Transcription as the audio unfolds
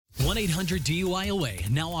1-800-DUI-AWAY,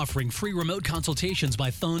 now offering free remote consultations by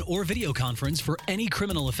phone or video conference for any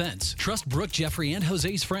criminal offense. Trust Brooke, Jeffrey, and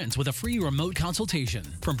Jose's friends with a free remote consultation.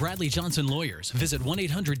 From Bradley Johnson Lawyers, visit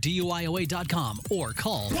 1-800-DUI-AWAY.com or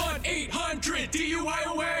call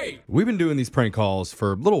 1-800-DUI-AWAY. We've been doing these prank calls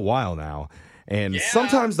for a little while now, and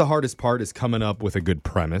sometimes the hardest part is coming up with a good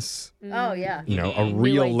premise. Oh, yeah. You know, a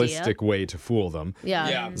realistic way to fool them.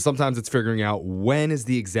 Yeah. Sometimes it's figuring out when is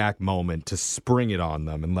the exact moment to spring it on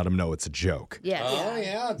them and let them know it's a joke. Yeah. Oh,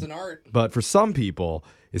 yeah, it's an art. But for some people,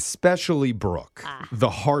 especially Brooke, the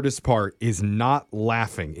hardest part is not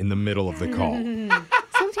laughing in the middle of the call.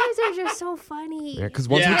 Sometimes they're just so funny. Yeah, because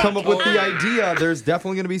once we come up with the idea, there's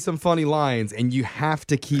definitely going to be some funny lines, and you have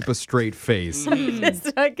to keep a straight face.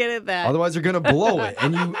 Just not good at that. Otherwise, you're going to blow it,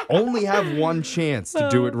 and you only have one chance to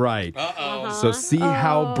do it right. So see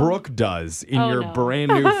how Brooke does in your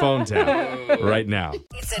brand new phone tap right now.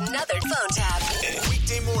 It's another phone tap.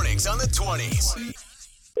 Weekday mornings on the 20s.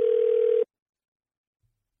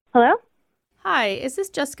 Hello? Hi, is this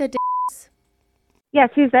Jessica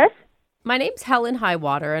Yes, who's this? My name's Helen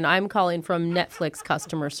Highwater, and I'm calling from Netflix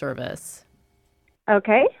customer service.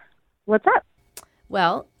 Okay. What's up?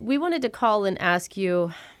 Well, we wanted to call and ask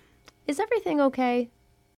you, is everything okay?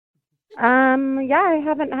 Yeah, I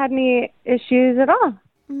haven't had any issues at all.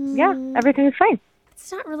 Yeah, everything's fine.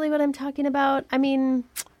 It's not really what I'm talking about. I mean,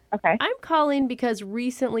 Okay. I'm calling because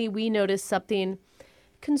recently we noticed something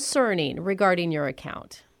concerning regarding your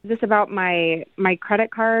account. Is this about my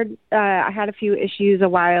credit card? I had a few issues a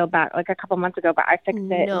while back, like a couple months ago, but I fixed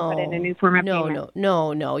it and put in a new form of payment.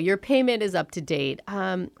 No. Your payment is up to date.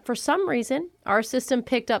 For some reason, our system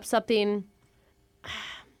picked up something,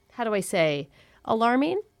 how do I say,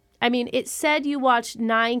 alarming? I mean, it said you watched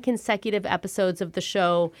 9 consecutive episodes of the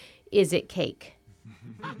show Is It Cake?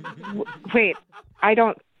 Wait, I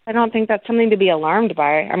don't think that's something to be alarmed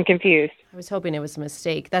by. I'm confused. I was hoping it was a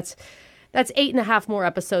mistake. That's 8.5 more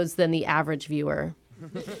episodes than the average viewer.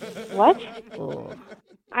 What? Oh.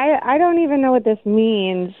 I don't even know what this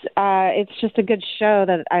means. It's just a good show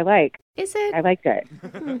that I like. Is it? I liked it.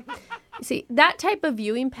 See, that type of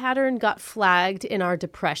viewing pattern got flagged in our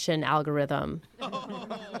depression algorithm.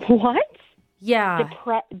 What? Yeah.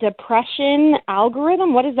 Depression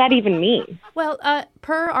algorithm? What does that even mean? Well,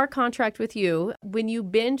 per our contract with you, when you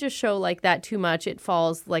binge a show like that too much, it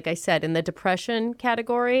falls, like I said, in the depression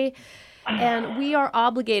category. And we are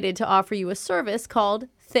obligated to offer you a service called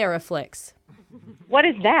Theraflix. What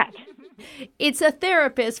is that? It's a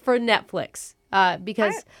therapist for Netflix.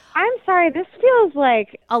 Because I'm sorry, this feels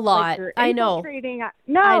like a lot. Like I know.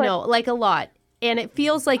 No, I know, like a lot. And it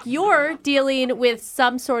feels like you're dealing with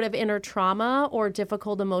some sort of inner trauma or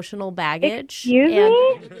difficult emotional baggage. Excuse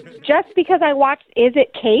me? Just because I watched Is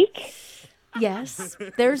It Cake? Yes,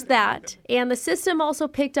 there's that. And the system also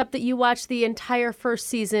picked up that you watched the entire first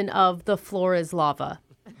season of The Floor is Lava.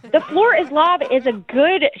 The Floor is Lava is a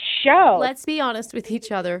good show. Let's be honest with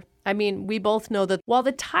each other. I mean, we both know that while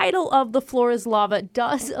the title of The Floor is Lava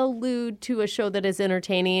does allude to a show that is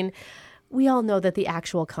entertaining, we all know that the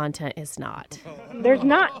actual content is not. There's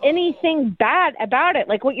not anything bad about it,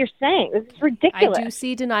 like what you're saying. This is ridiculous. I do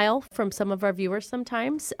see denial from some of our viewers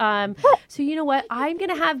sometimes. So you know what? I'm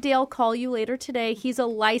going to have Dale call you later today. He's a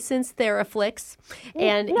licensed Theraflix.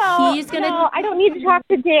 And he's going to... No, I don't need to talk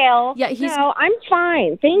to Dale. Yeah, No, I'm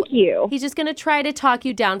fine. Thank you. He's just going to try to talk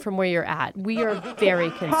you down from where you're at. We are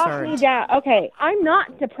very concerned. Talk me down. Okay, I'm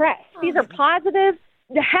not depressed. These are positive,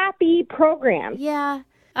 happy programs. Yeah.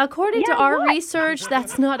 According to our research,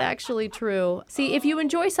 that's not actually true. See, if you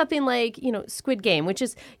enjoy something like, Squid Game, which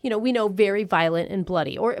is, we know very violent and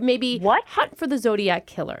bloody, or maybe Hunt for the Zodiac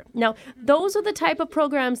Killer. Now, those are the type of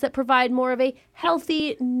programs that provide more of a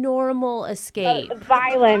healthy, normal escape.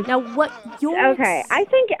 Violence. Now, what you're... Okay, I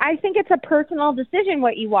think it's a personal decision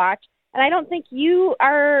what you watch. And I don't think you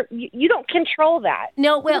don't control that.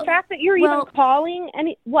 No, well... The fact that you're even calling,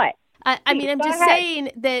 what? I mean, I'm just saying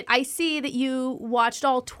that I see that you watched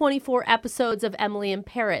all 24 episodes of Emily in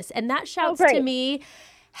Paris, and that shouts to me,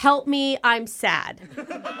 help me, I'm sad.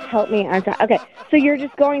 Help me, I'm sad. Okay, so you're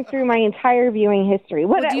just going through my entire viewing history.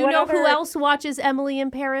 Do you know who else watches Emily in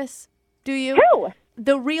Paris? Do you? Who?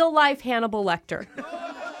 The real-life Hannibal Lecter.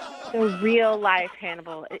 The real-life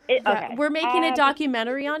Hannibal. Okay. We're making a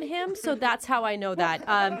documentary on him, so that's how I know that.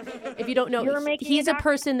 If you don't know, he's a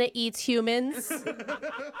person that eats humans.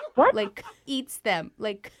 What? Like, eats them,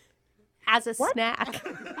 like, as a snack.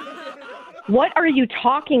 What are you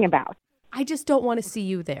talking about? I just don't want to see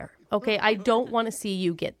you there, okay? I don't want to see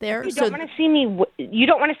you get there. You don't want to see me. You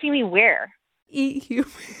don't want to see me where? Eat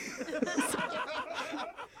humans.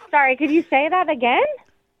 Sorry, could you say that again?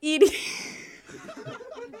 Eating...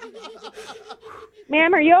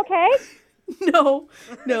 Ma'am, are you okay? No.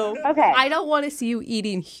 Okay. I don't want to see you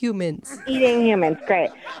eating humans. Eating humans, great.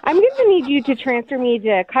 I'm going to need you to transfer me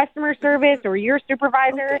to customer service or your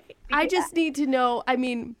supervisor. Okay. I just need to know,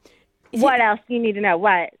 What else do you need to know?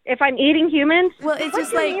 What? If I'm eating humans? Well, it's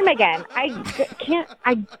What's just your like... name again?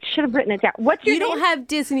 I should have written it down. What's your You name? don't have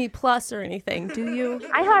Disney Plus or anything, do you?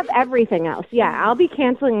 I have everything else. Yeah, I'll be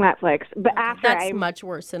canceling Netflix. But after That's much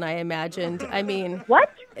worse than I imagined. What?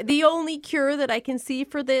 The only cure that I can see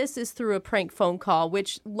for this is through a prank phone call,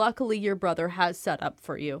 which luckily your brother has set up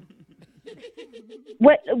for you.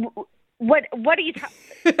 What are you talking?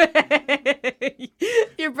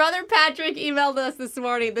 Your brother Patrick emailed us this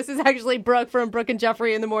morning. This is actually Brooke from Brooke and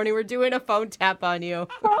Jeffrey in the Morning. We're doing a phone tap on you.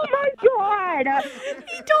 Oh my God!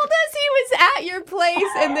 He told us he was at your place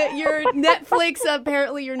and that your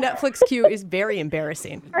Netflix queue is very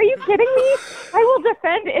embarrassing. Are you kidding me? I will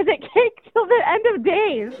defend Is It Cake till the end of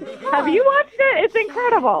days. Have you watched it? It's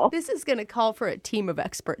incredible. This is going to call for a team of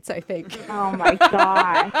experts, I think. Oh my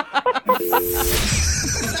God.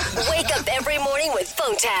 Wake up every morning with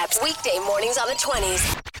phone taps. Weekday mornings on the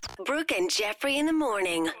 20s. Brooke and Jeffrey in the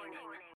Morning.